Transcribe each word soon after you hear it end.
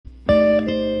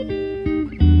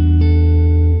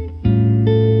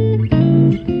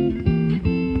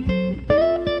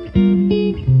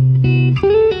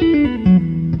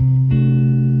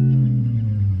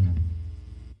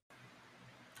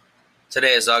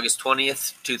Today is August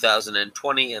 20th,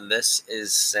 2020, and this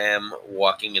is Sam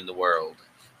Walking in the World,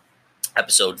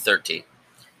 episode 13.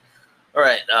 All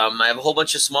right, I have a whole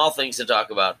bunch of small things to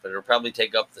talk about, but it'll probably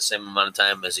take up the same amount of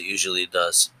time as it usually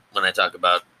does when I talk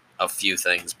about a few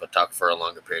things, but talk for a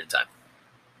longer period of time.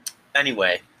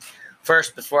 Anyway,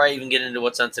 first, before I even get into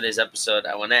what's on today's episode,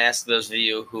 I want to ask those of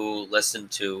you who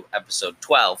listened to episode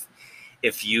 12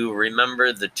 if you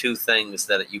remember the two things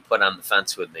that you put on the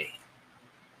fence with me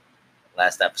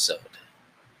last episode.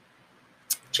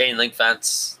 Chain link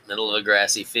fence, middle of a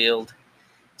grassy field.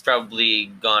 It's probably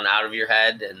gone out of your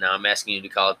head, and now I'm asking you to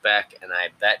call it back, and I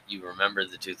bet you remember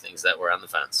the two things that were on the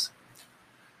fence.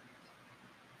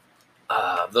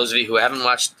 Those of you who haven't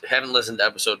listened to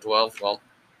episode 12, well,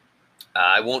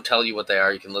 I won't tell you what they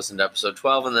are. You can listen to episode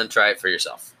 12 and then try it for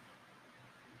yourself.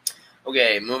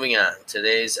 Okay, moving on.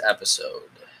 Today's episode.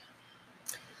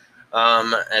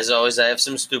 As always, I have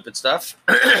some stupid stuff.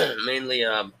 Mainly,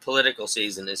 political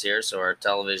season is here, so our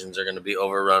televisions are going to be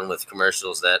overrun with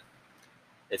commercials that,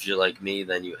 if you're like me,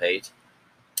 then you hate.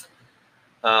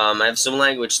 I have some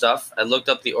language stuff. I looked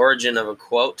up the origin of a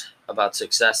quote about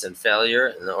success and failure,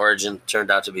 and the origin turned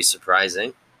out to be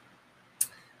surprising.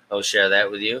 I'll share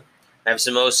that with you. I have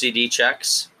some OCD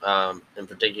checks, in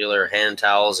particular hand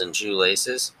towels and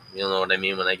shoelaces. You'll know what I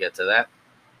mean when I get to that.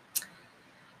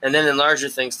 And then in larger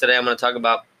things today, I'm going to talk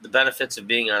about the benefits of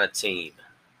being on a team.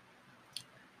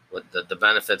 What the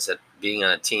benefits that being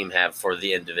on a team have for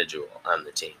the individual on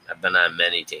the team. I've been on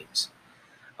many teams.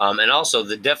 And also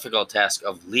the difficult task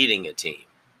of leading a team,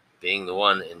 being the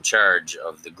one in charge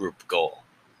of the group goal,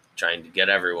 trying to get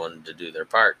everyone to do their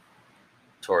part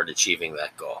toward achieving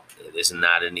that goal. It is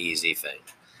not an easy thing.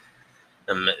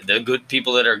 The good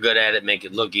people that are good at it make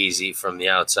it look easy from the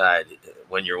outside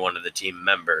when you're one of the team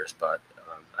members, but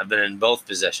I've been in both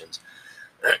positions,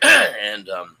 and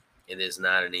it is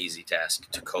not an easy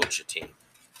task to coach a team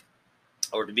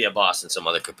or to be a boss in some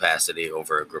other capacity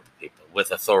over a group of people with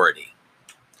authority.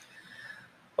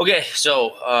 Okay,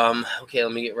 so,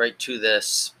 let me get right to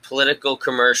this. Political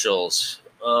commercials.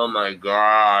 Oh, my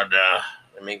God.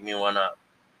 They make me want to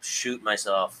shoot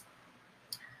myself.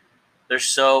 They're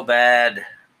so bad.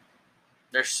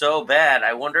 They're so bad.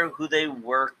 I wonder who they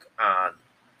work on.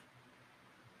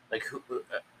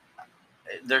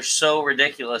 They're so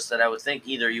ridiculous that I would think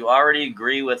either you already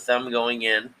agree with them going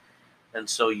in, and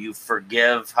so you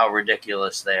forgive how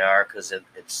ridiculous they are because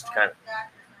it's kind of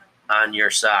on your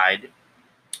side,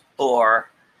 or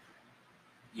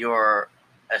you're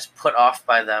as put off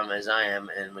by them as I am,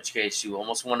 in which case you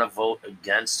almost want to vote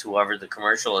against whoever the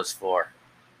commercial is for.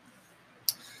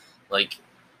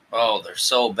 They're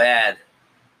so bad.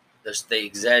 They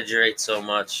exaggerate so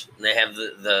much, and they have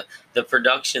the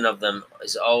production of them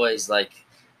is always like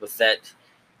with that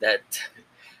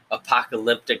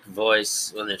apocalyptic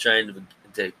voice when they're trying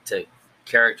to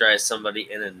characterize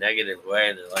somebody in a negative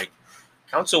way. They're like,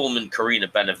 Councilwoman Karina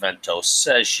Benevento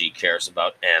says she cares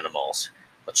about animals,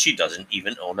 but she doesn't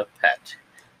even own a pet.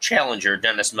 Challenger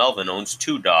Dennis Melvin owns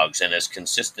 2 dogs and has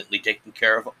consistently taken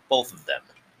care of both of them.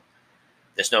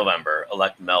 This November,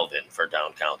 elect Melvin for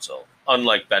town council.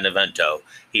 Unlike Benevento,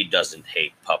 he doesn't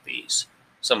hate puppies.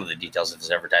 Some of the details of his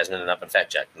advertisement have not been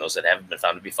fact-checked, and those that haven't been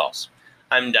found to be false.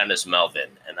 I'm Dennis Melvin,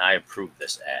 and I approve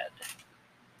this ad.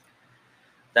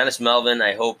 Dennis Melvin,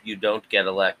 I hope you don't get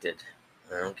elected.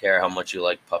 I don't care how much you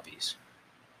like puppies.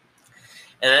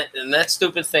 And that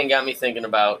stupid thing got me thinking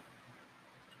about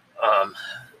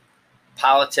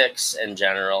politics in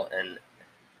general,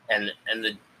 and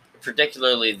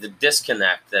particularly the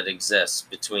disconnect that exists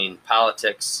between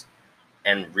politics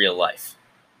and real life.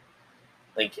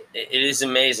 It is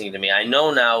amazing to me. I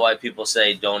know now why people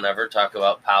say don't ever talk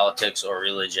about politics or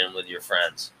religion with your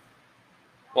friends.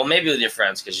 Well, maybe with your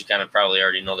friends because you kind of probably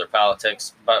already know their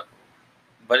politics, but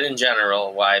in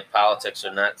general, why politics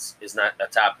is not a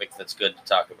topic that's good to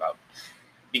talk about.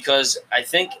 Because I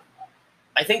think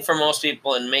for most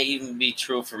people, and may even be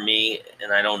true for me,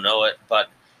 and I don't know it, but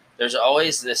there's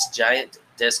always this giant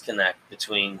disconnect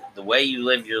between the way you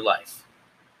live your life,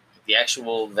 the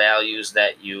actual values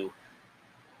that you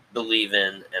believe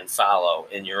in and follow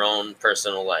in your own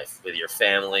personal life, with your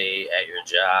family, at your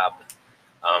job,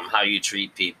 how you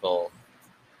treat people.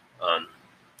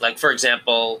 For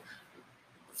example,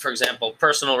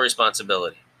 personal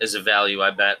responsibility is a value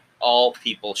I bet all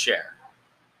people share.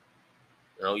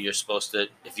 You're supposed to,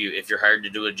 if you're hired to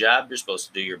do a job, you're supposed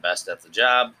to do your best at the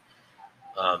job.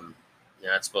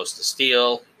 You're not supposed to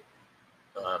steal.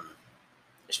 You're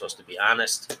supposed to be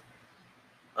honest.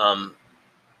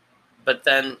 But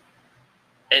then,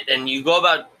 and you go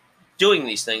about doing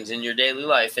these things in your daily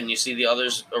life, and you see the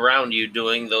others around you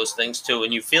doing those things too,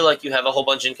 and you feel like you have a whole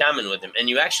bunch in common with them, and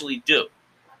you actually do.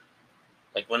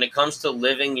 Like when it comes to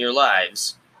living your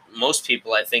lives, most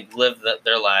people, I think, live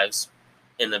their lives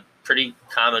in a pretty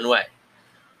common way.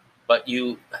 But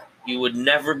you would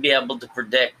never be able to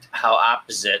predict how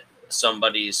opposite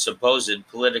somebody's supposed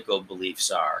political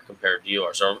beliefs are compared to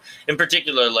yours. Or in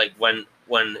particular, like when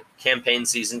campaign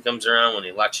season comes around, when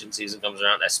election season comes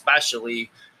around, especially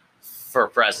for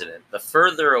president, the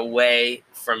further away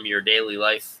from your daily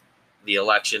life the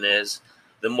election is,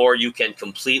 the more you can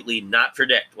completely not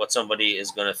predict what somebody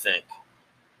is going to think,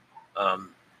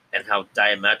 and how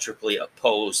diametrically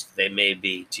opposed they may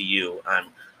be to you on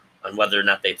whether or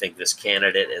not they think this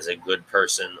candidate is a good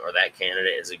person, or that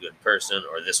candidate is a good person,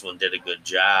 or this one did a good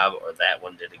job, or that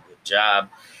one did a good job.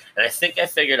 And I think I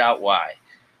figured out why.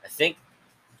 I think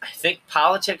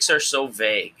politics are so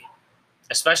vague,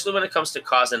 especially when it comes to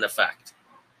cause and effect.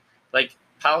 Like,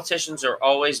 politicians are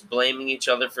always blaming each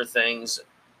other for things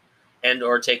and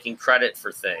or taking credit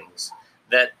for things,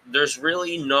 that there's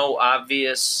really no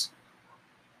obvious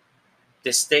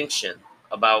distinction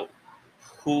about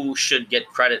who should get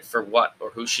credit for what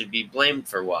or who should be blamed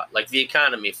for what. Like the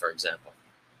economy, for example.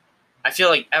 I feel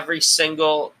like every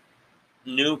single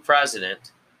new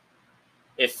president,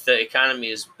 if the economy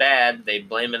is bad, they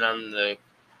blame it on the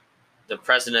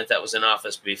president that was in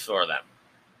office before them.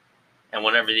 And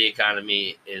whenever the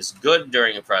economy is good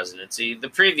during a presidency, the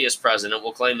previous president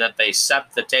will claim that they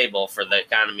set the table for the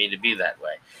economy to be that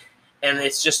way. And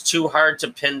it's just too hard to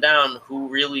pin down who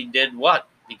really did what,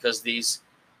 because these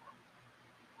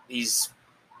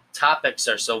topics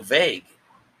are so vague.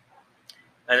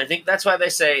 And I think that's why they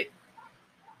say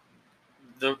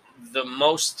the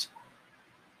most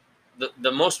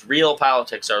real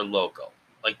politics are local.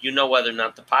 Like, you know whether or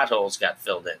not the potholes got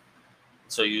filled in.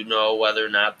 So you know whether or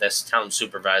not this town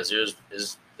supervisor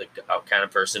is the kind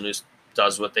of person who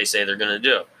does what they say they're going to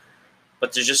do.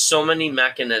 But there's just so many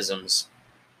mechanisms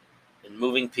and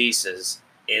moving pieces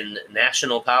in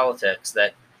national politics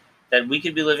that we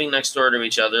could be living next door to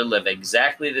each other, live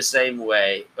exactly the same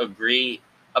way, agree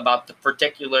about the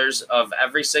particulars of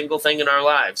every single thing in our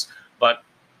lives, but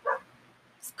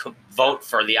vote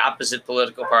for the opposite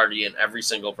political party in every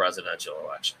single presidential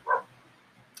election.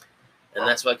 And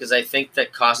that's why, because I think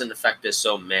that cause and effect is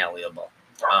so malleable.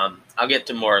 I'll get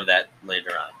to more of that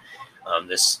later on.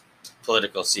 This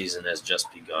political season has just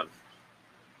begun.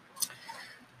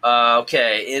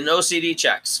 Okay, in OCD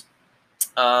checks,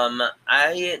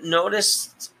 I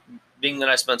noticed, being that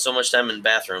I spent so much time in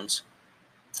bathrooms,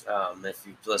 if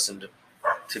you've listened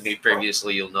to me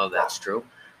previously, you'll know that's true.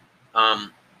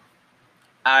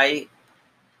 I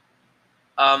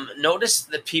noticed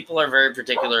that people are very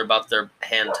particular about their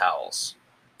hand towels.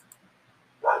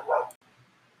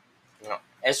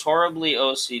 As horribly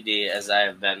OCD as I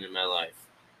have been in my life,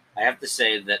 I have to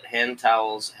say that hand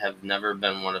towels have never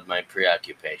been one of my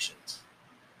preoccupations.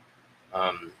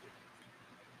 I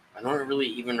don't really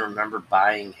even remember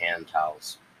buying hand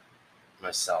towels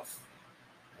myself.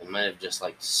 I might have just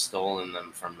stolen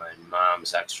them from my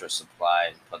mom's extra supply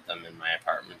and put them in my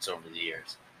apartments over the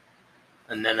years.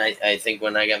 And then I think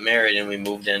when I got married and we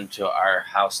moved into our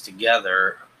house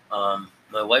together,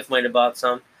 my wife might have bought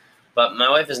some, but my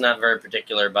wife is not very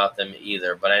particular about them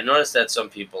either. But I noticed that some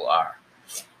people are.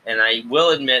 And I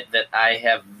will admit that I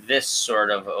have this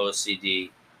sort of OCD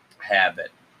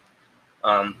habit.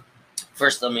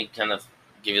 First, let me kind of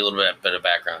give you a little bit of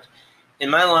background. In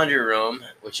my laundry room,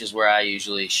 which is where I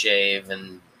usually shave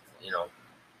and,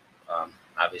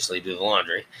 obviously do the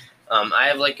laundry, I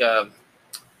have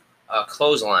a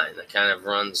clothesline that kind of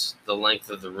runs the length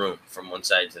of the room from one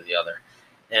side to the other.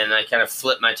 And I kind of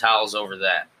flip my towels over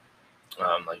that,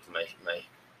 like my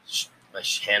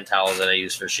hand towels that I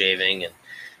use for shaving, and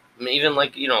even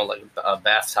like a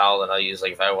bath towel that I'll use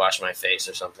if I wash my face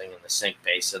or something in the sink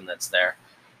basin that's there.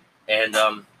 And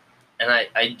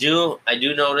I do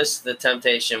notice the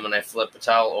temptation when I flip a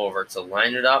towel over to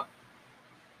line it up.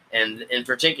 And in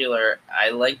particular, I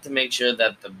like to make sure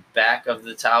that the back of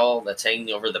the towel that's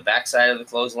hanging over the back side of the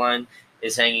clothesline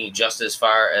is hanging just as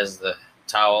far as the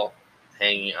towel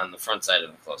hanging on the front side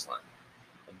of the clothesline.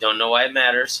 I don't know why it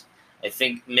matters. I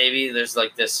think maybe there's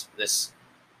this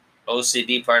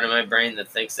OCD part of my brain that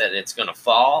thinks that it's going to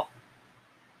fall.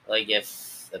 Like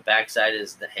if the backside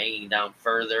is hanging down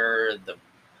further, the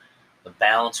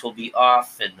balance will be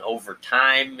off, and over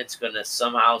time it's going to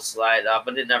somehow slide up,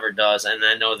 but it never does, and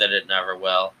I know that it never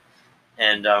will.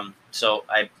 And so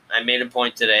I made a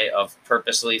point today of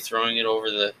purposely throwing it over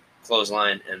the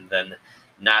clothesline and then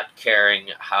not caring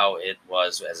how it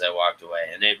was as I walked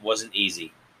away. And it wasn't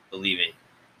easy, believe me.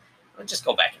 I'll just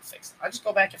go back and fix it. I'll just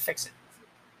go back and fix it.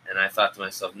 And I thought to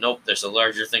myself, nope, there's a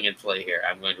larger thing in play here.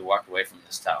 I'm going to walk away from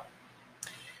this towel.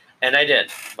 And I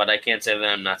did, but I can't say that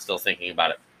I'm not still thinking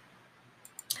about it.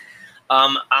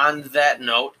 On that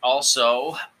note,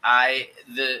 also,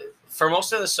 for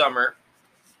most of the summer,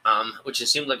 which it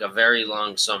seemed like a very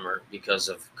long summer because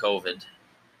of COVID,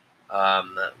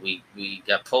 we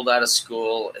got pulled out of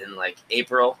school in like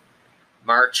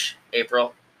March,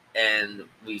 April, and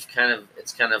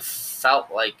it's kind of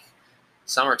felt like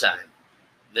summertime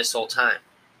this whole time.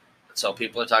 So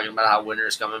people are talking about how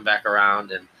winter's coming back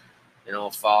around, and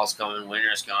fall's coming,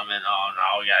 winter's coming. Oh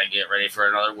no, we gotta get ready for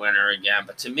another winter again.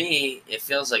 But to me, it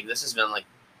feels like this has been like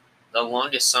the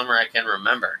longest summer I can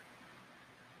remember.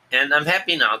 And I'm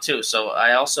happy now too. So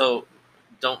I also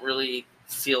don't really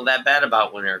feel that bad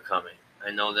about winter coming.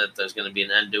 I know that there's going to be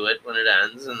an end to it when it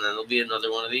ends, and then there'll be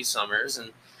another one of these summers.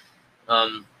 And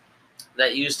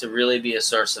that used to really be a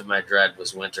source of my dread,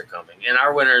 was winter coming. And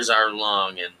our winters are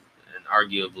long and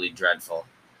arguably dreadful.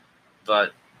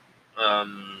 But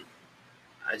I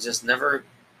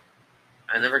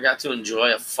never got to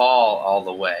enjoy a fall all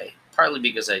the way, partly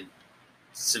because I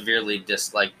severely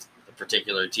disliked the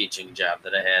particular teaching job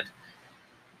that I had.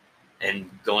 And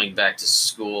going back to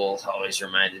school always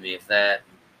reminded me of that.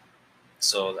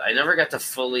 So I never got to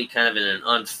fully, kind of in an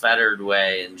unfettered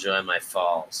way, enjoy my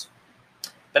falls.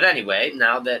 But anyway,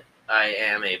 now that I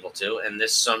am able to, and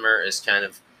this summer is kind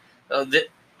of...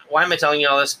 why am I telling you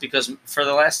all this? Because for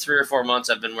the last 3 or 4 months,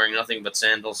 I've been wearing nothing but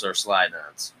sandals or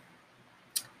slide-ons.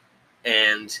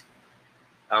 And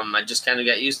I just kind of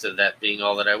got used to that being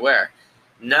all that I wear.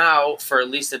 Now, for at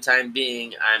least the time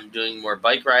being, I'm doing more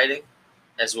bike riding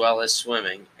as well as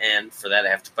swimming. And for that, I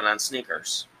have to put on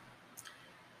sneakers.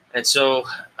 And so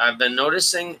I've been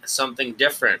noticing something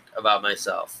different about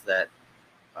myself that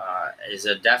is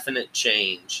a definite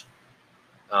change.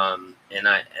 And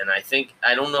I think,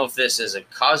 I don't know if this is a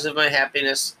cause of my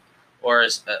happiness or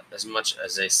as much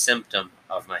as a symptom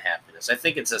of my happiness. I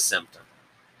think it's a symptom.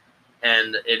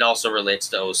 And it also relates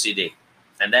to OCD.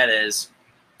 And that is,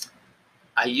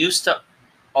 I used to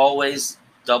always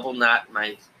double knot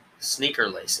my sneaker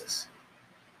laces.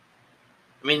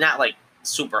 I mean, not like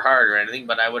super hard or anything,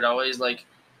 but I would always like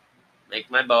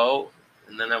make my bow,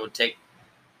 and then I would take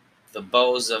the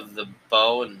bows of the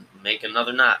bow and make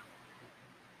another knot.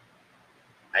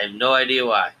 I have no idea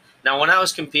why. Now, when I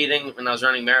was competing, when I was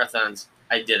running marathons,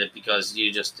 I did it because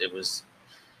it was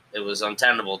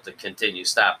untenable to continue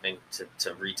stopping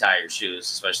to retie your shoes,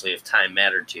 especially if time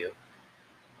mattered to you.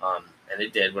 And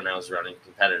it did when I was running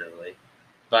competitively.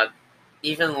 But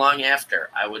even long after,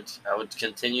 I would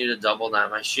continue to double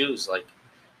knot my shoes. Like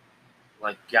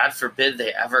God forbid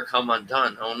they ever come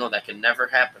undone. Oh no, that can never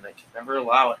happen. I can never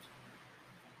allow it.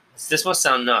 This must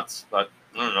sound nuts, but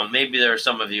I don't know. Maybe there are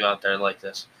some of you out there like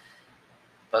this.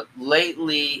 But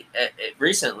recently,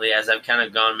 as I've kind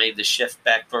of made the shift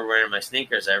back toward wearing my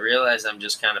sneakers, I realize I'm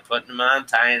just kind of putting them on,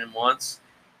 tying them once,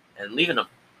 and leaving them.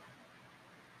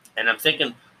 And I'm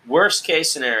thinking, worst case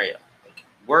scenario,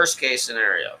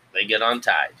 they get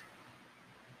untied.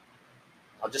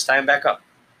 I'll just tie them back up.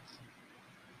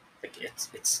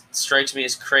 It strikes me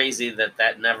as crazy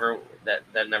that never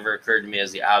occurred to me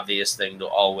as the obvious thing to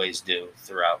always do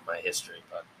throughout my history.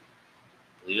 But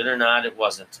believe it or not, it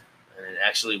wasn't. And it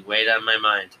actually weighed on my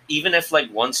mind. Even if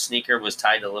like one sneaker was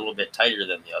tied a little bit tighter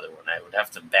than the other one, I would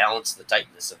have to balance the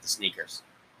tightness of the sneakers.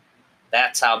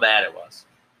 That's how bad it was.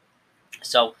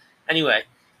 So anyway,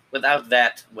 without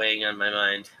that weighing on my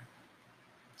mind,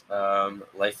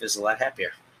 life is a lot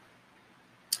happier.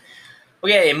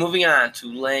 Okay, moving on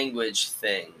to language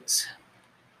things.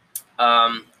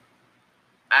 I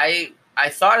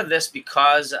thought of this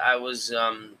because I was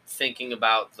thinking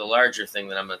about the larger thing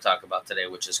that I'm going to talk about today,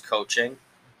 which is coaching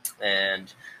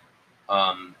and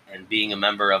being a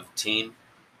member of a team.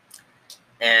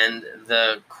 And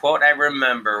the quote I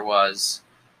remember was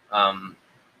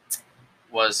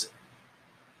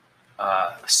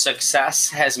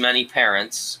success has many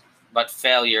parents, but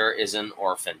failure is an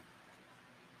orphan.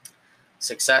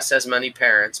 Success has many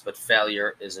parents, but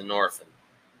failure is an orphan.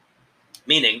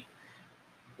 Meaning,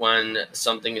 when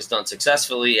something is done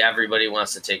successfully, everybody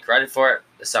wants to take credit for it.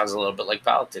 This sounds a little bit like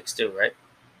politics too, right?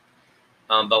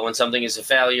 But when something is a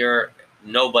failure,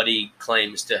 nobody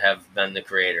claims to have been the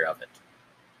creator of it.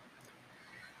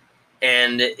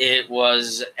 And it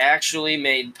was actually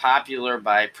made popular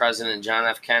by President John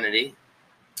F. Kennedy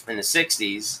in the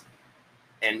 60s.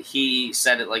 And he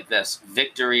said it like this: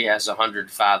 victory has 100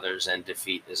 fathers and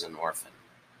defeat is an orphan.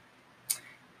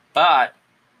 And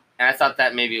I thought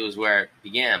that maybe it was where it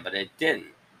began, but it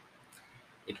didn't.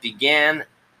 It began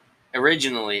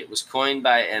Originally, it was coined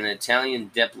by an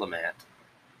Italian diplomat,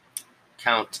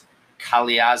 Count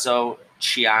Galeazzo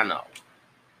Ciano,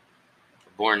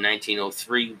 born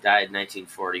 1903, died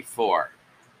 1944.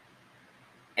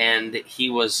 And he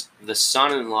was the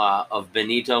son-in-law of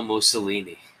Benito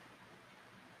Mussolini.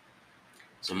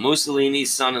 So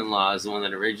Mussolini's son-in-law is the one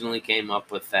that originally came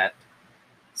up with that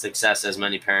success as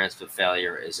many parents, but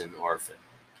failure is an orphan,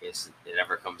 in case it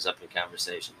ever comes up in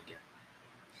conversation again.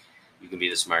 You can be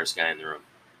the smartest guy in the room.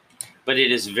 But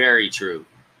it is very true.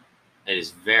 It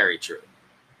is very true.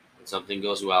 When something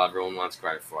goes well, everyone wants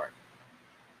credit for it.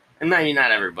 And maybe not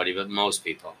everybody, but most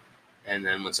people. And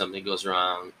then when something goes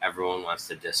wrong, everyone wants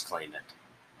to disclaim it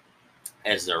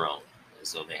as their own,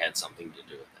 as though they had something to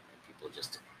do with it. And people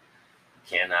just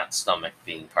cannot stomach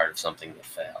being part of something that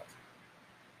failed.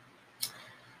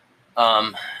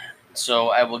 So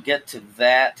I will get to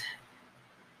that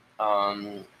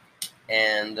and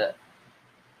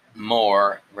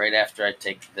more right after I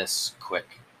take this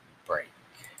quick break.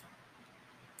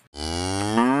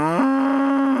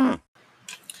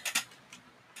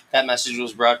 That message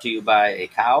was brought to you by a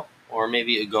cow, or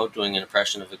maybe a goat doing an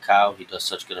impression of a cow. He does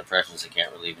such good impressions I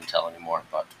can't really even tell anymore.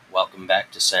 But welcome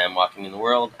back to Sam Walking in the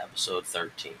World, episode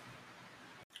 13.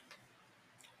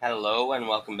 Hello, and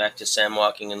welcome back to Sam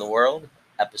Walking in the World,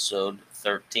 episode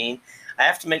 13. I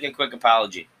have to make a quick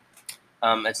apology.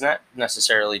 It's not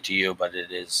necessarily to you, but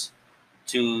it is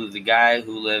to the guy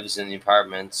who lives in the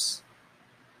apartments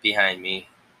behind me,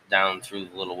 down through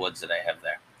the little woods that I have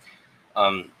there.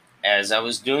 As I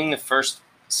was doing the first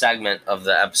segment of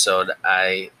the episode,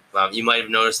 you might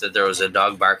have noticed that there was a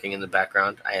dog barking in the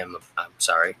background. I'm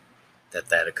sorry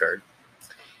that occurred,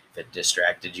 if it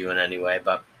distracted you in any way,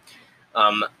 but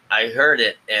I heard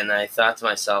it, and I thought to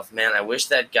myself, man, I wish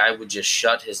that guy would just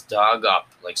shut his dog up,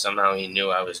 like somehow he knew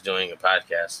I was doing a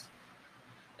podcast.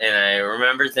 And I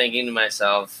remember thinking to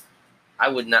myself, I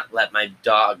would not let my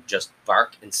dog just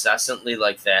bark incessantly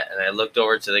like that. And I looked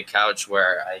over to the couch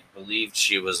where I believed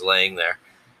she was laying there,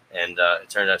 and it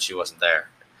turned out she wasn't there.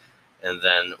 And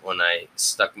then when I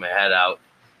stuck my head out,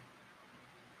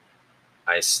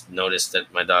 I noticed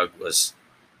that my dog was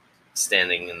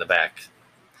standing in the back,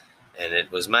 and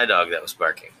it was my dog that was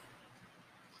barking.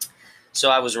 So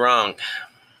I was wrong,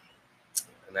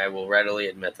 and I will readily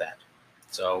admit that.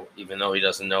 So even though he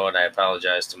doesn't know it, I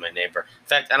apologize to my neighbor. In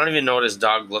fact, I don't even know what his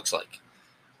dog looks like.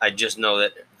 I just know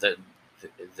that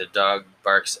the dog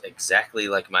barks exactly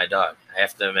like my dog. I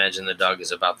have to imagine the dog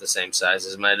is about the same size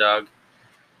as my dog.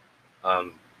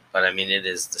 But I mean, it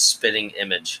is the spitting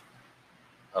image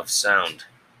of sound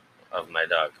of my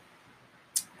dog.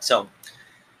 So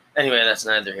anyway, that's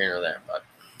neither here nor there, but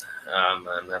I'm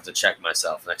going to have to check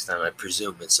myself next time. I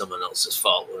presume it's someone else's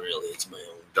fault when really it's my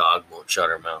own dog won't shut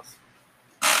her mouth.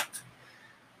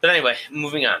 But anyway,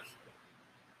 moving on.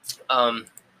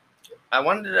 I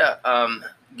wanted to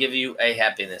give you a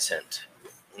happiness hint.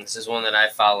 This is one that I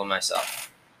follow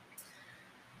myself.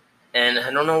 And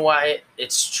I don't know why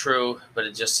it's true, but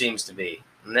it just seems to be.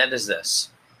 And that is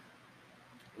this.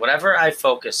 Whatever I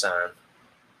focus on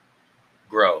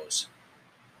grows.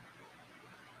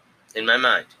 In my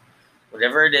mind.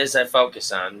 Whatever it is I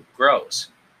focus on grows.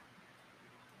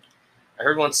 I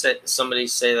heard somebody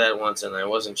say that once, and I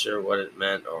wasn't sure what it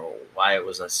meant or why it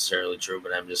was necessarily true,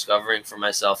 but I'm discovering for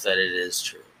myself that it is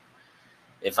true.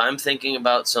 If I'm thinking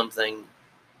about something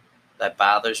that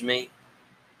bothers me,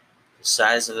 the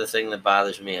size of the thing that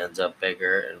bothers me ends up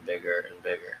bigger and bigger and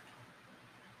bigger.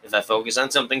 If I focus on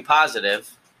something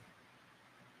positive,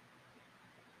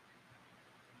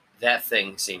 that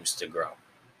thing seems to grow.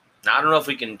 Now, I don't know if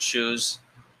we can choose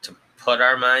to put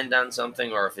our mind on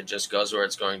something or if it just goes where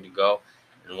it's going to go.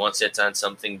 And once it's on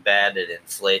something bad, it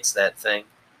inflates that thing.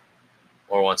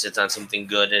 Or once it's on something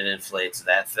good, it inflates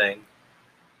that thing.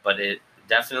 But it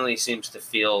definitely seems to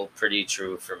feel pretty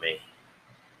true for me.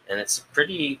 And it's a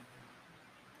pretty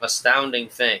astounding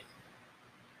thing,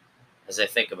 as I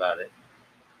think about it,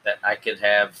 that I could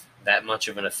have that much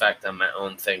of an effect on my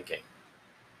own thinking.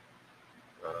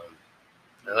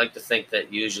 I like to think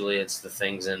that usually it's the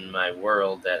things in my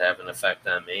world that have an effect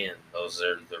on me, and those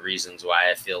are the reasons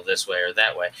why I feel this way or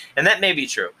that way. And that may be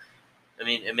true. I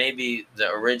mean, it may be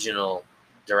the original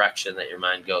direction that your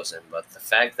mind goes in, but the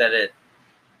fact that it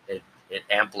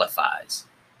amplifies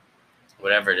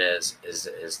whatever it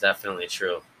is definitely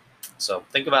true. So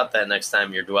think about that next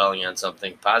time you're dwelling on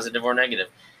something, positive or negative.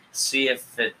 See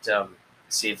if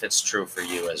it's true for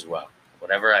you as well.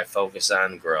 Whatever I focus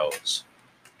on grows.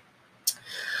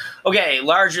 Okay,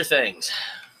 larger things.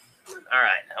 All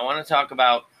right, I want to talk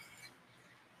about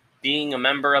being a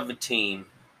member of a team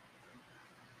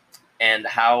and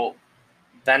how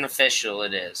beneficial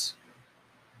it is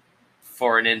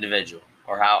for an individual,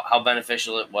 or how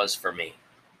beneficial it was for me.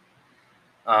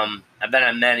 I've been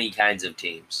on many kinds of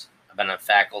teams. I've been on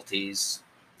faculties.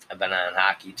 I've been on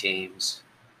hockey teams.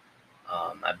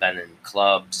 I've been in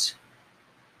clubs.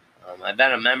 I've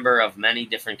been a member of many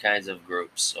different kinds of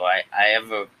groups. So I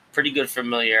have a pretty good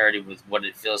familiarity with what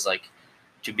it feels like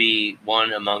to be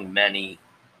one among many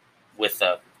with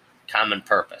a common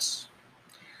purpose.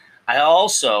 I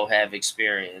also have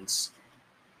experience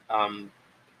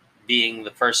being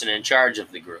the person in charge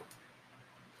of the group.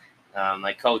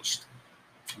 I coached,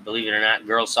 believe it or not,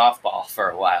 girls softball for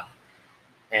a while,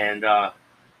 and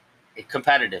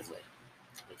competitively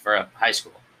for a high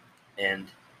school. And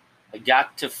I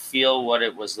got to feel what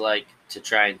it was like to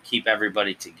try and keep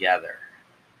everybody together,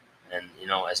 and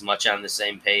as much on the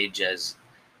same page as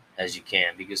you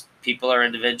can, because people are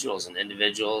individuals, and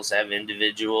individuals have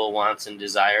individual wants and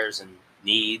desires and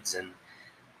needs, and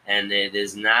it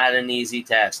is not an easy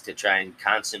task to try and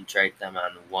concentrate them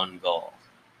on one goal,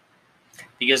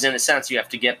 because in a sense you have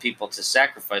to get people to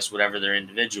sacrifice whatever their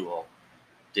individual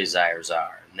desires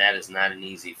are, and that is not an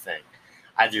easy thing,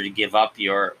 either to give up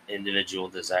your individual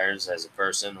desires as a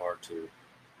person, or to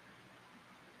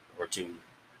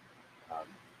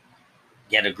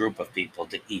get a group of people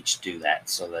to each do that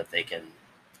so that they can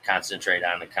concentrate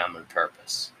on a common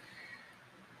purpose.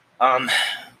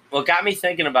 What got me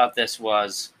thinking about this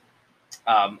was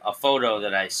a photo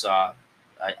that I saw.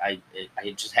 I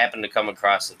just happened to come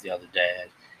across it the other day.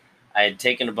 I had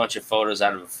taken a bunch of photos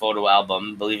out of a photo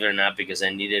album, believe it or not, because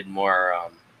I needed more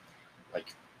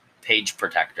like page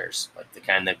protectors, like the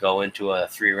kind that go into a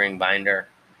 3-ring binder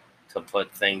to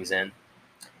put things in.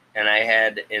 And I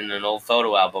had in an old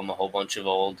photo album a whole bunch of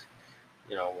old,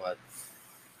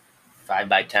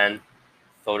 5x10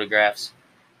 photographs.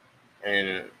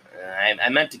 And I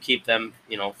meant to keep them,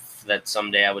 that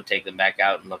someday I would take them back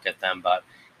out and look at them. But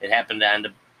it happened to end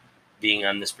up being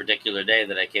on this particular day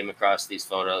that I came across these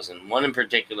photos, and one in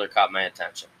particular caught my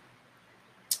attention.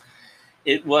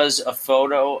 It was a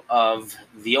photo of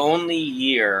the only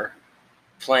year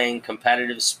playing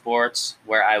competitive sports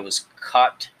where I was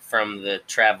cut from the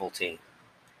travel team,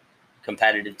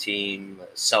 competitive team,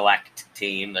 select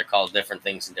team. They're called different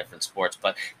things in different sports,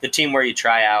 but the team where you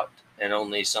try out and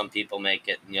only some people make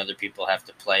it and the other people have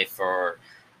to play for,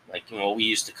 like, what we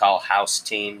used to call house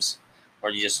teams,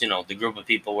 or just, the group of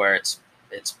people where it's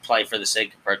play for the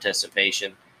sake of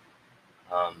participation,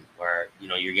 where,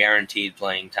 you're guaranteed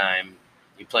playing time.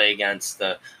 You play against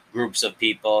the groups of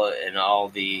people in all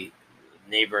the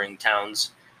neighboring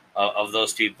towns of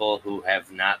those people who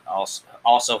have not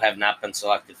also have not been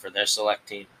selected for their select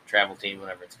team, travel team,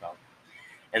 whatever it's called.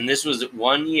 And this was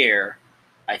 1 year,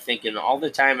 I think, in all the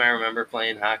time I remember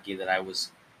playing hockey, that I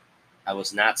was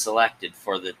not selected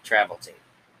for the travel team.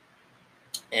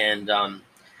 And I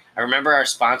remember our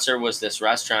sponsor was this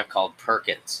restaurant called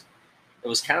Perkins. It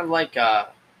was kind of like a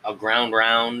ground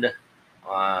round.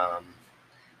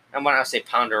 I want to say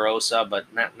Ponderosa, but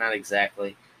not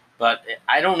exactly. But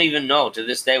I don't even know to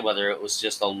this day whether it was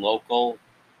just a local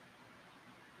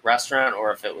restaurant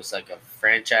or if it was like a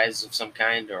franchise of some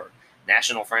kind, or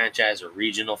national franchise or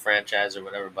regional franchise or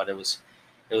whatever. But it was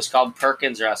called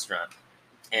Perkins Restaurant,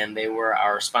 and they were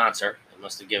our sponsor. They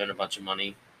must have given a bunch of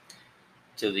money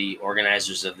to the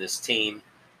organizers of this team,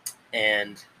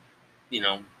 and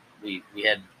we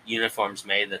had uniforms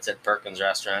made that said Perkins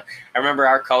Restaurant. I remember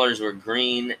our colors were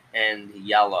green and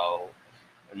yellow,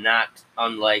 not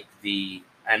unlike the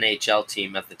NHL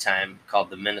team at the time called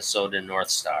the Minnesota North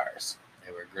Stars.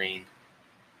 They were green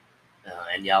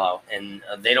and yellow, and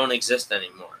they don't exist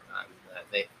anymore.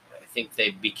 I think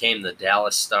they became the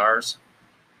Dallas Stars.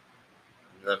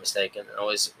 I'm not mistaken. I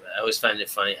always find it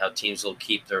funny how teams will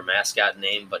keep their mascot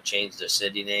name but change their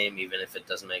city name even if it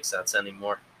doesn't make sense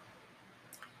anymore.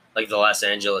 Like the Los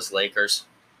Angeles Lakers.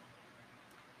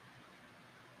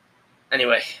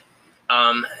 Anyway,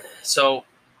 so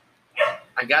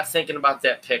I got thinking about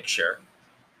that picture,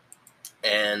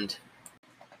 and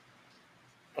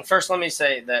first let me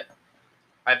say that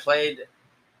I played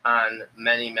on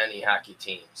many, many hockey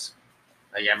teams,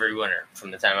 like every winter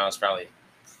from the time I was probably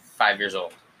 5 years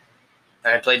old.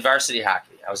 And I played varsity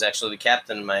hockey. I was actually the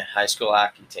captain of my high school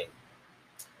hockey team.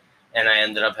 And I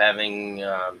ended up having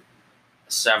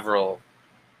several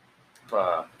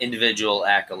individual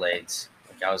accolades.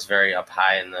 Like, I was very up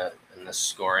high in the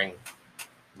scoring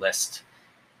list,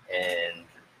 and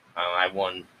I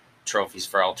won trophies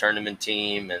for our tournament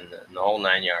team and the whole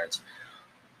 9 yards.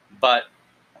 But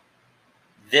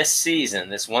this season,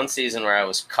 this one season where I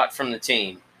was cut from the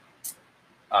team,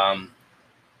 I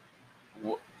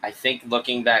think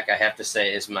looking back, I have to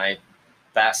say is my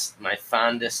best, my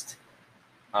fondest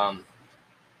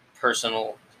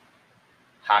personal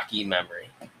hockey memory.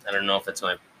 I don't know if it's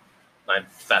my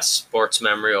best sports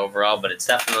memory overall, but it's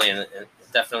definitely in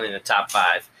the top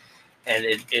 5, and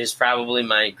it is probably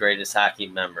my greatest hockey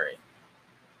memory.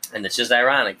 And it's just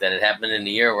ironic that it happened in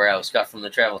the year where I was cut from the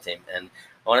travel team. And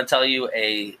I want to tell you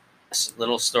a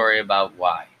little story about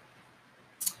why.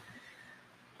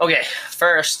 Okay,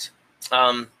 first,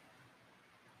 my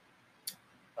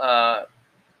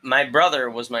brother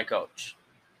was my coach.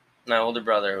 My older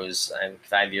brother, who's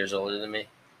 5 years older than me.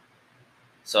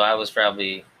 So I was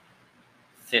probably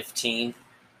 15.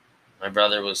 My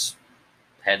brother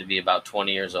had to be about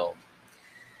 20 years old.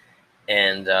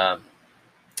 And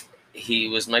he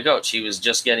was my coach. He was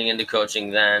just getting into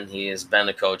coaching then. He has been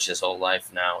a coach his whole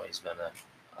life now. He's been a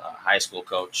high school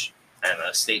coach and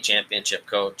a state championship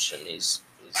coach, and he's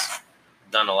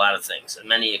done a lot of things and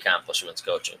many accomplishments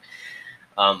coaching.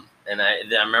 And I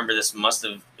remember this must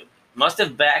have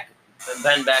been back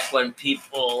when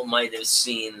people might have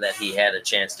seen that he had a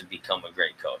chance to become a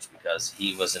great coach, because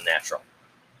he was a natural.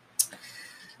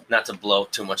 Not to blow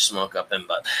too much smoke up him,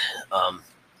 but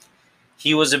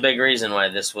he was a big reason why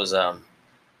this was a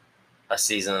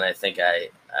season that I think I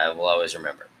will always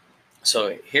remember.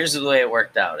 So here's the way it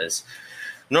worked out: is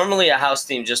normally a house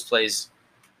team just plays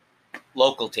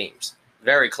local teams,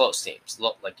 very close teams.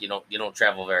 Like you don't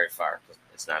travel very far.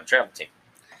 It's not a travel team.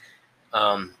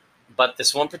 But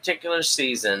this one particular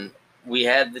season, we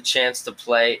had the chance to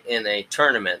play in a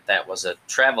tournament that was a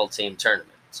travel team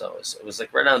tournament. So it was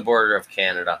like right on the border of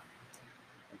Canada.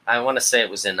 I want to say it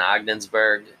was in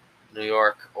Ogdensburg, New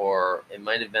York, or it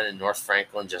might have been in North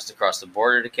Franklin, just across the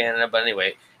border to Canada. But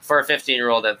anyway, for a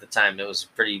 15-year-old at the time, it was a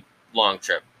pretty long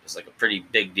trip. It was like a pretty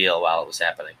big deal while it was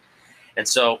happening. And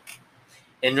so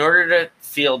in order to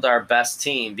field our best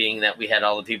team, being that we had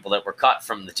all the people that were cut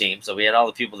from the team, so we had all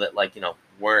the people that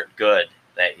weren't good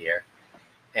that year,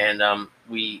 and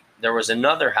there was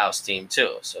another house team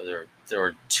too. So there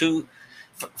were two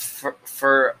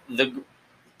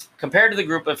compared to the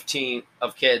group of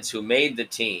kids who made the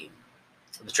team,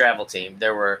 the travel team,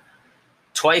 there were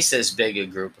twice as big a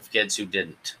group of kids who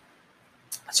didn't.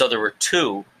 So there were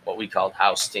 2 what we called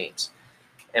house teams,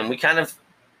 and we kind of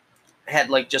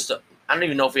had I don't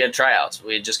even know if we had tryouts.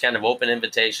 We had just kind of open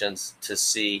invitations to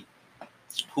see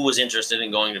who was interested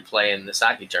in going to play in this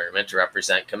hockey tournament to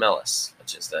represent Camillus,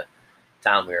 which is the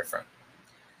town we were from.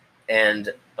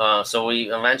 And so we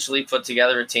eventually put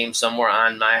together a team, somewhere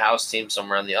on my house team,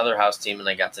 somewhere on the other house team, and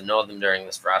I got to know them during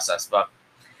this process. But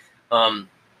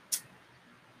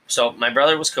so my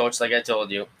brother was coach, like I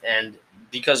told you, and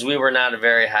because we were not a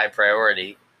very high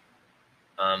priority,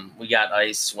 we got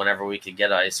ice whenever we could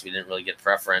get ice. We didn't really get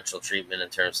preferential treatment in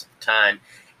terms of time.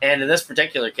 And in this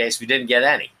particular case, we didn't get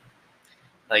any.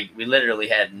 We literally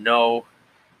had no,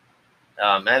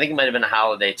 and I think it might have been a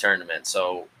holiday tournament.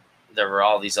 So there were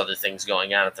all these other things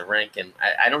going on at the rink. And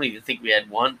I don't even think we had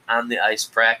one on the ice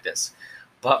practice.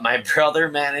 But my brother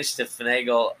managed to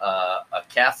finagle a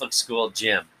Catholic school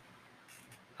gym.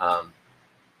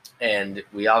 And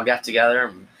we all got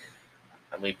together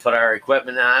and we put our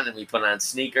equipment on, and we put on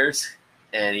sneakers,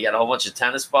 and he got a whole bunch of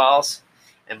tennis balls,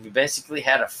 and we basically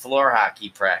had a floor hockey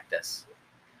practice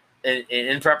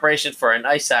in preparation for an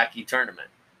ice hockey tournament.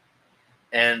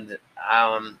 And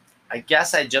I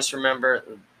guess I remember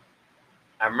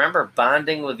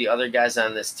bonding with the other guys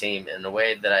on this team in a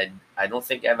way that I don't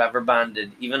think I've ever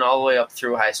bonded, even all the way up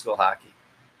through high school hockey.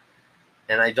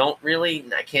 And I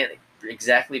can't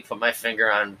exactly put my finger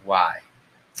on why.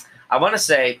 I want to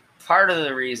say part of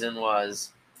the reason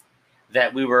was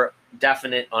that we were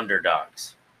definite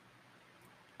underdogs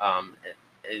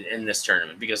in this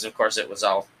tournament, because of course it was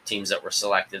all teams that were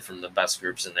selected from the best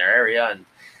groups in their area,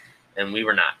 and we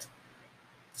were not.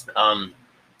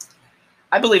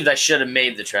 I believed I should have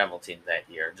made the travel team that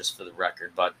year, just for the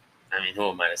record, but I mean, who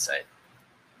am I to say?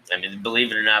 I mean,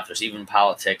 believe it or not, there's even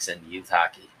politics in youth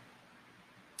hockey.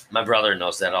 My brother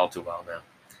knows that all too well now.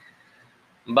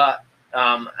 But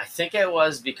I think it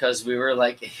was because we were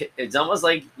it's almost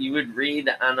like you would read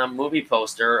on a movie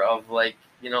poster of a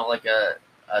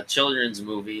children's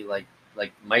movie, like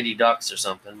Mighty Ducks or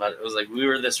something. But it was we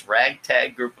were this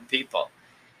ragtag group of people.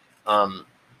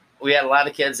 We had a lot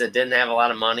of kids that didn't have a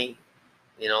lot of money.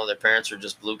 Their parents were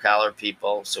just blue collar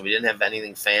people, so we didn't have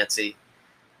anything fancy.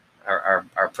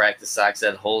 Our practice socks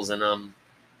had holes in them.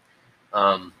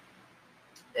 I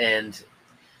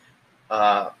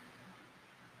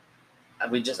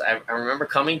remember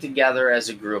coming together as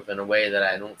a group in a way that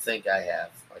I don't think I have,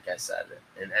 like I said,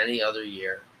 in any other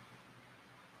year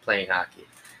playing hockey.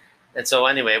 And so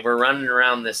anyway, we're running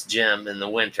around this gym in the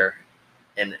winter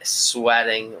and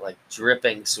sweating,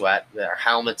 dripping sweat with our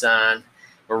helmets on.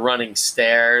 we're running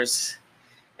stairs,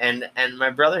 and my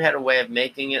brother had a way of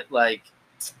making it like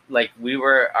we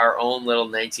were our own little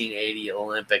 1980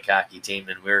 Olympic hockey team,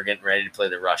 and we were getting ready to play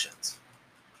the Russians.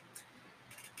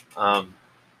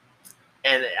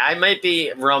 And I might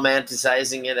be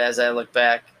romanticizing it as I look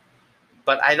back,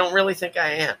 but I don't really think I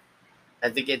am. I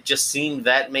think it just seemed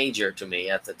that major to me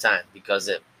at the time because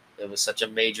it was such a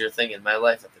major thing in my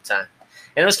life at the time.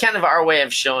 And it was kind of our way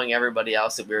of showing everybody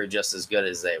else that we were just as good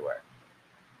as they were.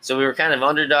 So we were kind of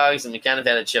underdogs, and we kind of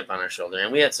had a chip on our shoulder.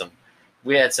 And we had some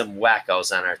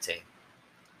wackos on our team.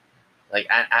 Like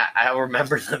I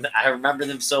remember them. I remember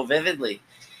them so vividly.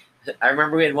 I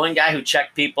remember we had one guy who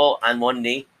checked people on one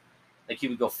knee. Like he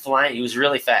would go flying. He was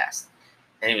really fast,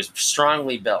 and he was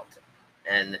strongly built,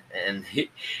 and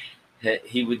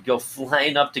he would go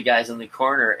flying up to guys in the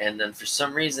corner, and then for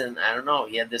some reason, I don't know,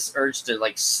 he had this urge to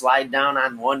like slide down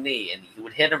on one knee, and he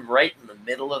would hit them right in the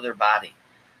middle of their body.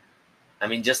 I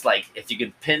mean, just like if you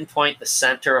could pinpoint the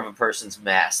center of a person's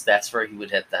mass, that's where he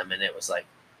would hit them, and it was like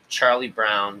Charlie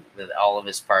Brown with all of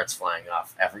his parts flying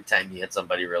off every time he hit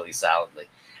somebody really solidly,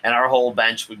 and our whole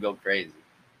bench would go crazy.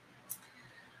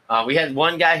 We had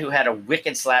one guy who had a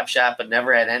wicked slap shot, but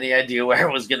never had any idea where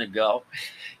it was going to go.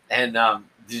 And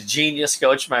the genius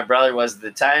coach my brother was at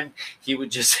the time, he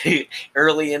would just,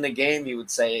 early in the game, he would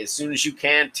say, as soon as you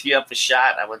can, tee up a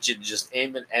shot. I want you to just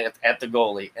aim it at the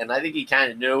goalie. And I think he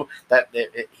kind of knew that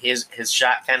his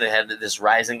shot kind of had this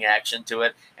rising action to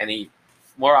it. And he,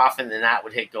 more often than not,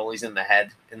 would hit goalies in the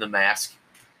head, in the mask,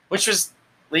 which was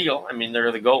legal. I mean,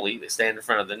 they're the goalie. They stand in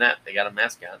front of the net. They got a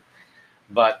mask on.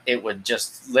 But it would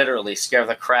just literally scare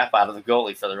the crap out of the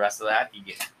goalie for the rest of the hockey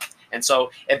game. And so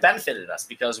it benefited us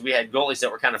because we had goalies that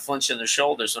were kind of flinching their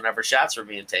shoulders whenever shots were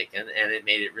being taken, and it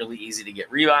made it really easy to get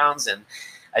rebounds. And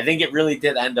I think it really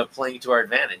did end up playing to our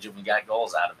advantage, and we got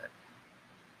goals out of it.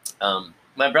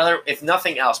 My brother, if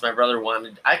nothing else, my brother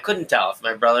wanted – I couldn't tell if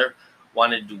my brother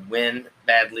wanted to win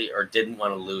badly or didn't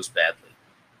want to lose badly.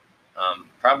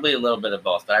 Probably a little bit of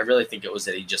both, but I really think it was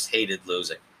that he just hated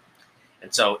losing.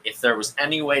 And so if there was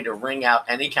any way to wring out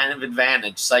any kind of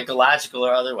advantage, psychological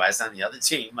or otherwise, on the other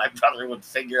team, my brother would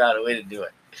figure out a way to do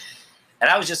it. And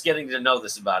I was just getting to know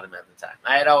this about him at the time.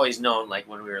 I had always known, like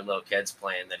when we were little kids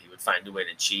playing, that he would find a way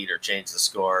to cheat or change the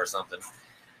score or something.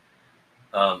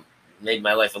 Made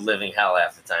my life a living hell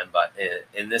half the time. But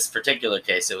in this particular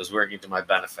case, it was working to my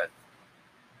benefit.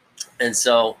 And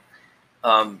so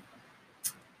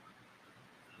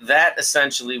that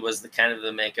essentially was the kind of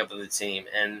the makeup of the team.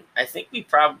 And I think we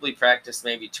probably practiced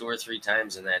maybe 2 or 3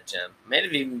 times in that gym. May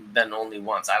have even been only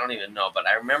once. I don't even know. But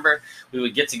I remember we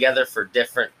would get together for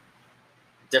different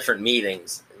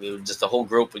meetings. We would just, the whole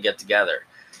group would get together.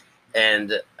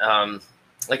 And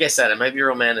like I said, I might be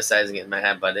romanticizing it in my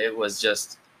head, but it was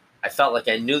just, I felt like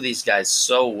I knew these guys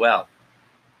so well.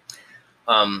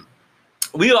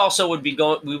 We also would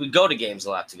go to games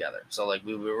a lot together. So like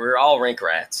we were all rink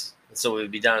rats. So we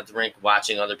would be down at the rink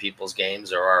watching other people's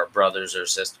games, or our brothers or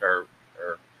sisters,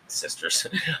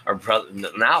 our brother.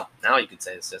 Now you could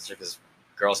say the sister, because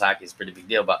girls hockey is a pretty big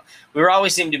deal. But we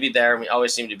always seemed to be there, and we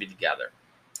always seemed to be together.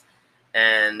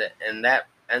 And that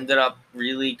ended up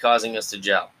really causing us to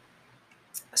gel.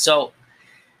 So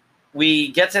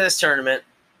we get to this tournament,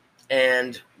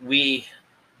 and we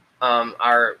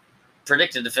are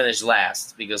predicted to finish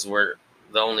last because we're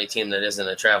the only team that isn't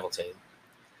a travel team.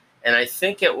 And I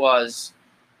think it was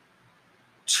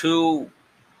 2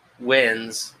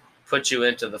 wins put you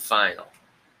into the final.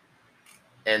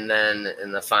 And then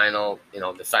in the final,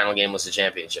 the final game was the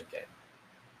championship game.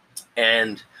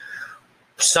 And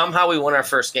somehow we won our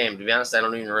first game. To be honest, I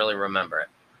don't even really remember it.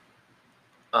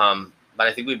 But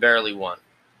I think we barely won.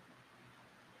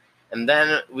 And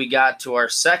then we got to our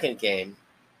second game.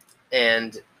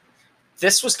 And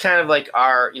this was kind of like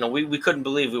our, we couldn't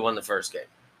believe we won the first game.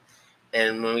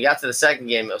 And when we got to the second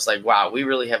game, it was like, wow, we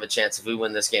really have a chance if we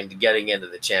win this game to getting into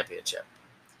the championship.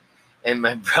 And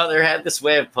my brother had this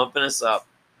way of pumping us up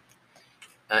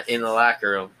in the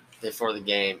locker room before the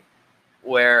game,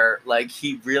 where like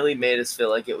he really made us feel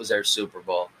like it was our Super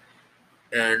Bowl.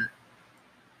 And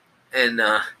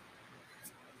I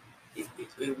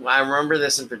remember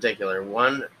this in particular.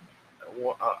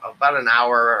 About an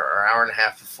hour or hour and a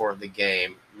half before the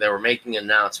game, they were making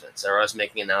announcements. I was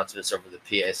making announcements over the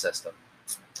PA system.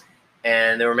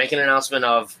 And they were making an announcement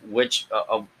of which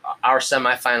of our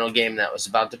semifinal game that was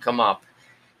about to come up.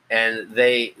 And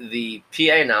the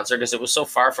PA announcer, because it was so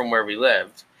far from where we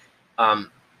lived,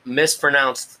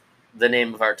 mispronounced the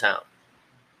name of our town.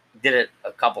 Did it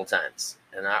a couple times.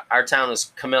 And our town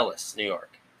is Camillus, New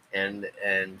York. And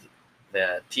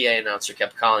the PA announcer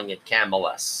kept calling it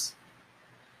Camillus.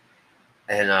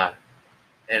 And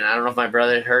And I don't know if my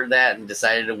brother had heard that and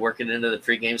decided to work it into the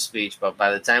pregame speech, but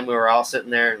by the time we were all sitting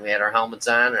there and we had our helmets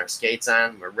on, our skates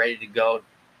on, we're ready to go.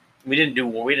 We didn't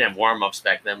have warm-ups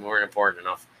back then. We weren't important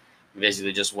enough. We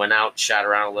basically just went out, shot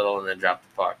around a little, and then dropped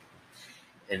the puck.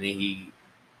 And he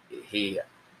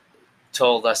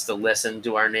told us to listen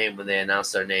to our name when they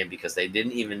announced our name because they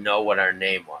didn't even know what our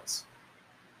name was.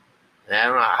 And I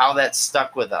don't know how that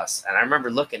stuck with us. And I remember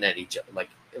looking at each other like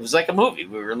it was like a movie.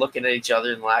 We were looking at each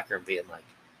other in the locker room being like,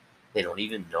 they don't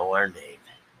even know our name.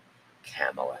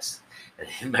 Camillus.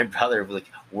 And my brother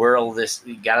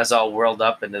got us all whirled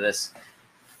up into this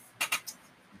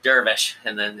dervish.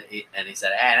 And then he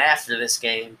said, and after this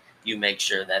game, you make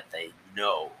sure that they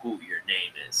know who your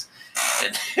name is.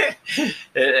 And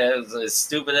it was as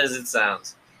stupid as it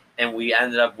sounds. And we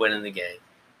ended up winning the game.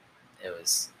 It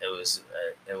was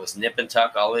nip and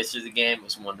tuck all the way through the game. It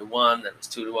was 1-1, then it was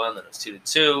 2-1, then it was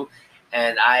 2-2,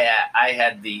 and I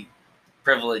had the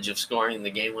privilege of scoring the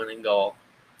game-winning goal.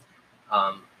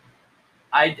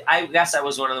 I guess I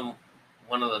was one of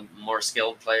the more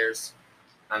skilled players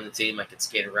on the team. I could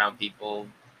skate around people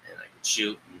and I could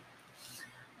shoot.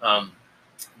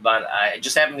 But I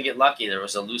just happened to get lucky. There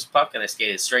was a loose puck, and I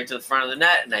skated straight to the front of the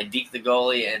net, and I deked the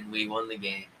goalie, and we won the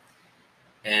game.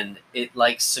 And it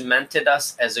cemented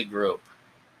us as a group.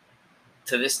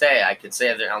 To this day, I could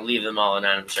say I'll leave them all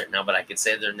anonymous right now, but I could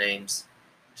say their names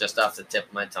just off the tip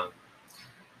of my tongue.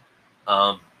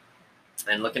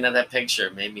 And looking at that picture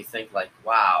made me think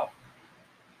wow,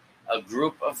 a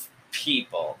group of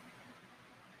people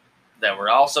that were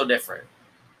all so different.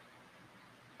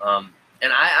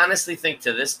 And I honestly think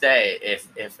to this day,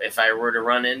 if I were to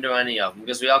run into any of them,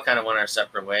 because we all kind of went our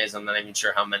separate ways, I'm not even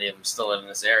sure how many of them still live in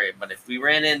this area, but if we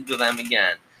ran into them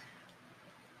again,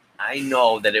 I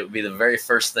know that it would be the very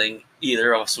first thing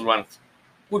either of us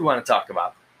would want to talk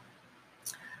about.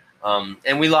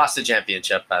 And we lost the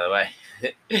championship, by the way.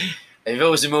 If it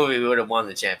was a movie, we would have won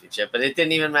the championship, but it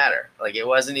didn't even matter. It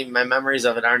wasn't even, my memories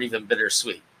of it aren't even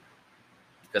bittersweet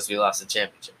because we lost the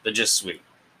championship. They're just sweet.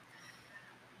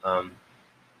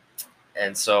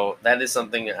 And so that is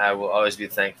something I will always be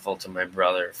thankful to my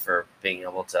brother for being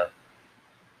able to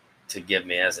give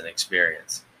me as an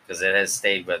experience, because it has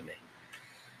stayed with me.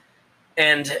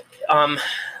 And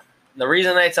the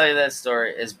reason I tell you that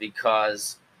story is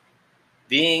because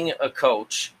being a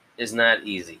coach is not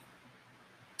easy.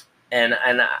 And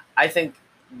I think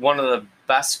one of the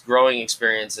best growing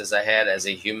experiences I had as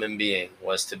a human being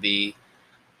was to be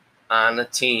on a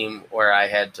team where I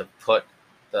had to put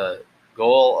the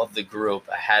goal of the group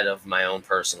ahead of my own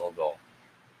personal goal.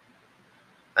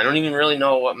 I don't even really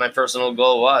know what my personal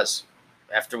goal was.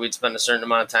 After we'd spent a certain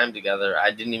amount of time together,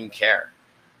 I didn't even care.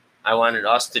 I wanted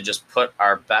us to just put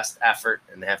our best effort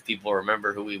and have people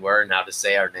remember who we were and how to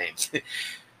say our names.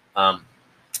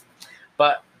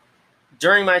 But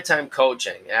during my time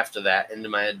coaching, after that, into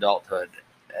my adulthood,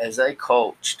 as I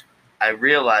coached, I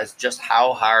realized just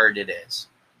how hard it is.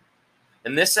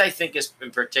 And this, I think, is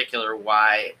in particular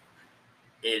why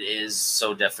it is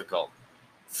so difficult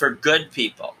for good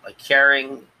people,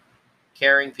 caring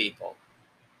people,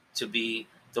 to be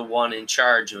the one in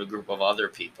charge of a group of other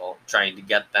people, trying to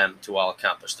get them to all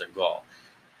accomplish their goal.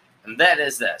 And that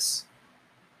is this.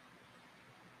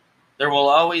 There will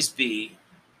always be,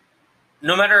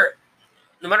 no matter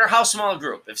how small a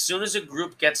group, as soon as a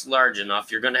group gets large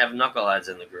enough, you're going to have knuckleheads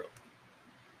in the group.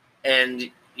 And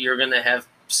you're going to have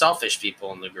selfish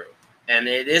people in the group. And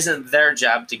it isn't their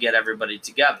job to get everybody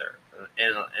together.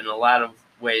 And in a lot of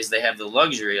ways, they have the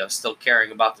luxury of still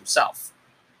caring about themselves.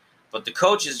 But the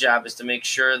coach's job is to make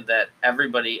sure that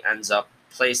everybody ends up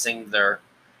placing their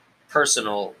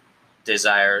personal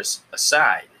desires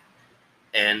aside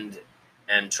and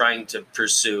trying to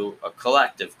pursue a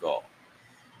collective goal.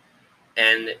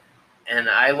 And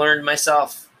I learned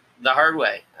myself the hard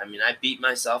way. I mean, I beat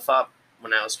myself up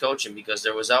when I was coaching because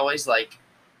there was always 30%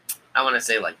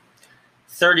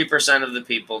 of the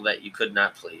people that you could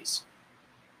not please.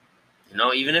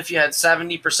 Even if you had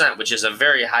 70%, which is a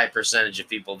very high percentage of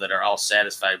people that are all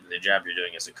satisfied with the job you're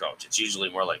doing as a coach. It's usually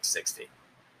more like 60.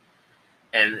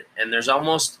 And there's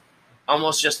almost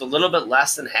just a little bit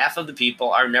less than half of the people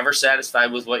are never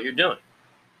satisfied with what you're doing.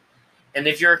 And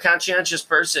if you're a conscientious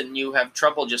person, you have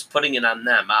trouble just putting it on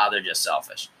them. They're just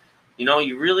selfish.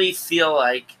 You really feel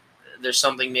like there's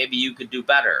something maybe you could do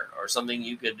better, or something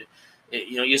you could,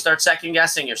 you start second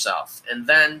guessing yourself. And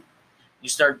then you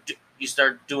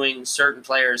start doing certain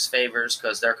players favors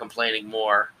because they're complaining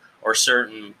more, or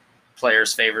certain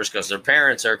players favors because their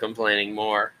parents are complaining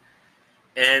more.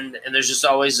 And there's just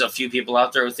always a few people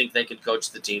out there who think they could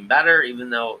coach the team better, even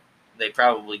though they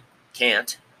probably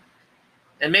can't.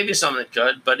 And maybe some that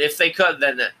could, but if they could,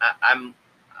 then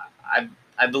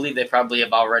I believe they probably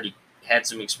have already had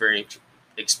some experience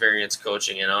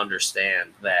coaching and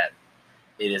understand that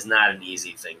it is not an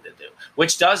easy thing to do,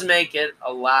 which does make it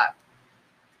a lot.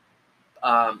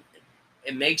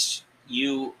 It makes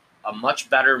you a much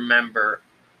better member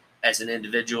as an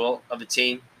individual of a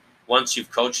team once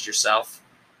you've coached yourself,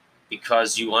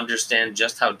 because you understand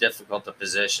just how difficult a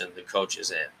position the coach is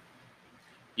in.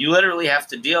 You literally have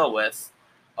to deal with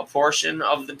a portion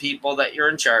of the people that you're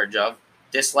in charge of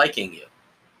disliking you.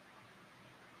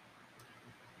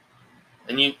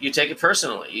 And you take it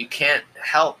personally. You can't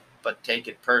help but take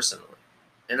it personally.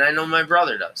 And I know my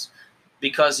brother does,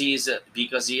 because he is a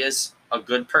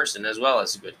good person as well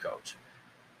as a good coach.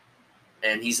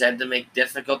 And he's had to make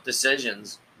difficult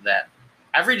decisions that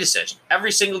every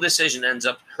single decision ends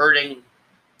up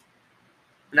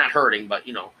not hurting, but,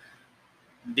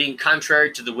 being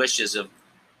contrary to the wishes of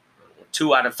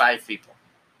 2 out of 5 people.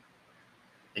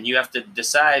 And you have to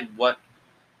decide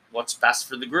what's best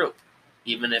for the group,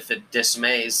 even if it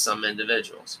dismays some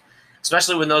individuals.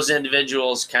 Especially when those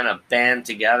individuals kind of band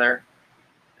together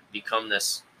and become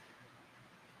this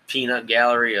peanut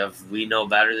gallery of, we know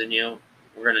better than you.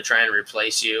 We're going to try and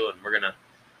replace you, and we're going to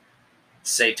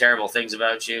say terrible things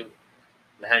about you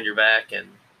behind your back and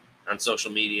on social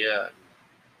media.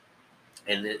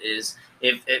 And it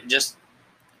just,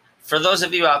 for those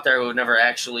of you out there who have never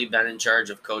actually been in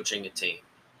charge of coaching a team,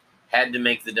 had to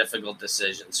make the difficult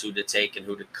decisions, who to take and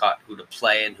who to cut, who to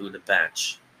play and who to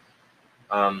bench,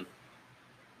 how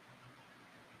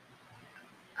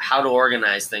to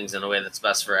organize things in a way that's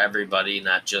best for everybody,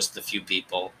 not just the few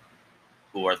people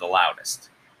who are the loudest.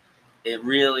 It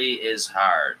really is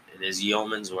hard. It is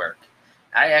yeoman's work.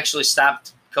 I actually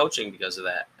stopped coaching because of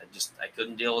that. I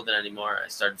couldn't deal with it anymore. I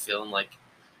started feeling like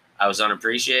I was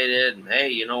unappreciated. And hey,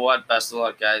 you know what? Best of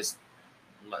luck, guys.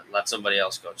 Let somebody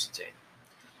else coach the team.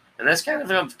 And that's kind of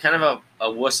a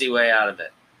wussy way out of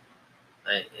it.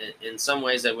 In some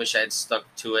ways, I wish I had stuck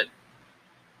to it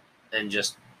and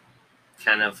just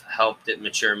kind of helped it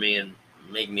mature me and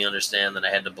make me understand that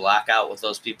I had to block out what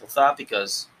those people thought,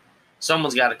 because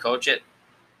someone's got to coach it.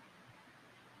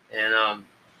 And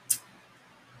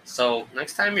so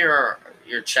next time your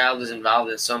child is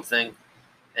involved in something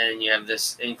and you have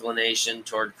this inclination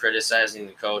toward criticizing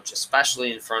the coach,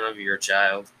 especially in front of your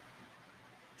child,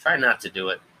 try not to do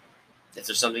it. If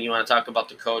there's something you want to talk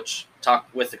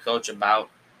with the coach about,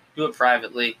 do it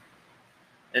privately.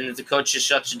 And if the coach just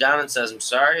shuts you down and says, I'm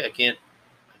sorry, I can't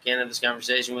have this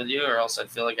conversation with you, or else I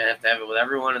feel like I have to have it with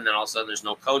everyone, and then all of a sudden there's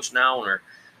no coach now, and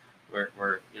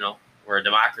we're a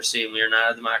democracy and we are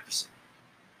not a democracy.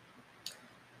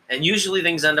 And usually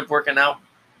things end up working out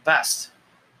best.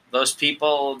 Those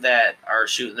people that are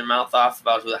shooting their mouth off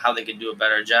about how they could do a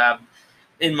better job,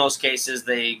 in most cases,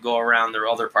 they go around their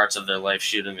other parts of their life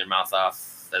shooting their mouth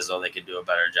off as though they could do a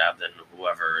better job than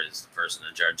whoever is the person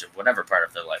in charge of whatever part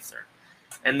of their life they're in.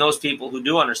 And those people who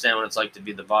do understand what it's like to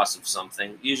be the boss of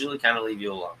something usually kind of leave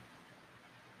you alone.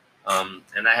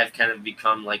 And I have kind of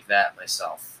become like that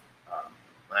myself.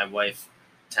 My wife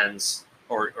tends,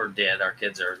 or did, our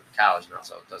kids are in college now,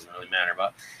 so it doesn't really matter,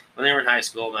 but when they were in high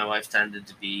school, my wife tended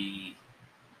to be,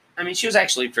 she was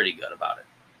actually pretty good about it.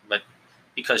 But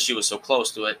because she was so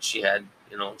close to it, she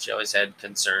always had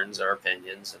concerns or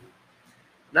opinions, and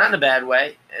not in a bad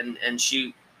way. And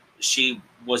she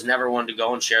was never one to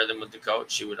go and share them with the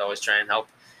coach. She would always try and help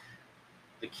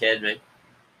the kid,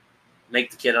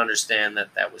 make the kid understand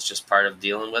that was just part of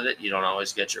dealing with it. You don't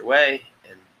always get your way,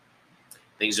 and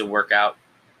things will work out,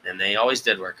 and they always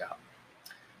did work out.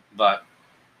 But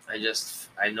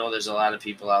I know there's a lot of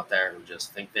people out there who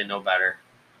just think they know better,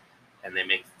 and they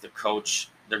make the coach,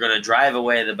 they're going to drive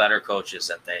away the better coaches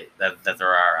that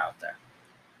there are out there.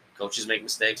 Coaches make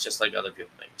mistakes just like other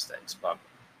people make mistakes. But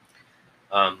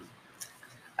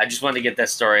I just wanted to get that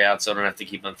story out so I don't have to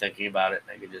keep on thinking about it.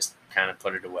 I could just kind of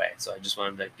put it away. So I just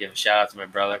wanted to give a shout out to my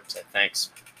brother, say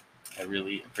thanks. I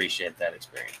really appreciate that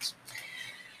experience.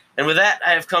 And with that,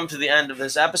 I have come to the end of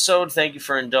this episode. Thank you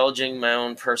for indulging my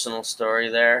own personal story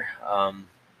there.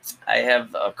 I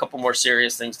have a couple more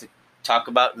serious things to talk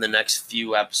about in the next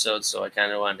few episodes, so I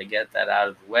kind of wanted to get that out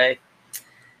of the way.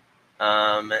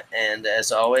 And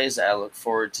as always, I look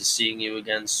forward to seeing you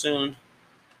again soon,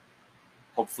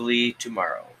 hopefully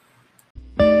tomorrow.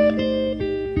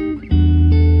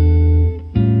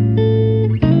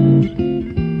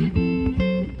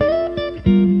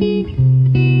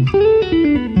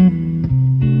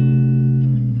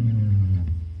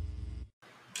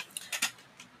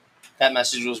 That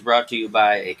message was brought to you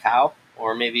by a cow.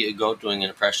 Or maybe a goat doing an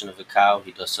impression of a cow.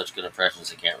 He does such good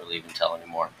impressions I can't really even tell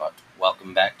anymore. But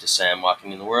welcome back to Sam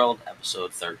Walking in the World,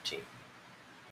 episode 13.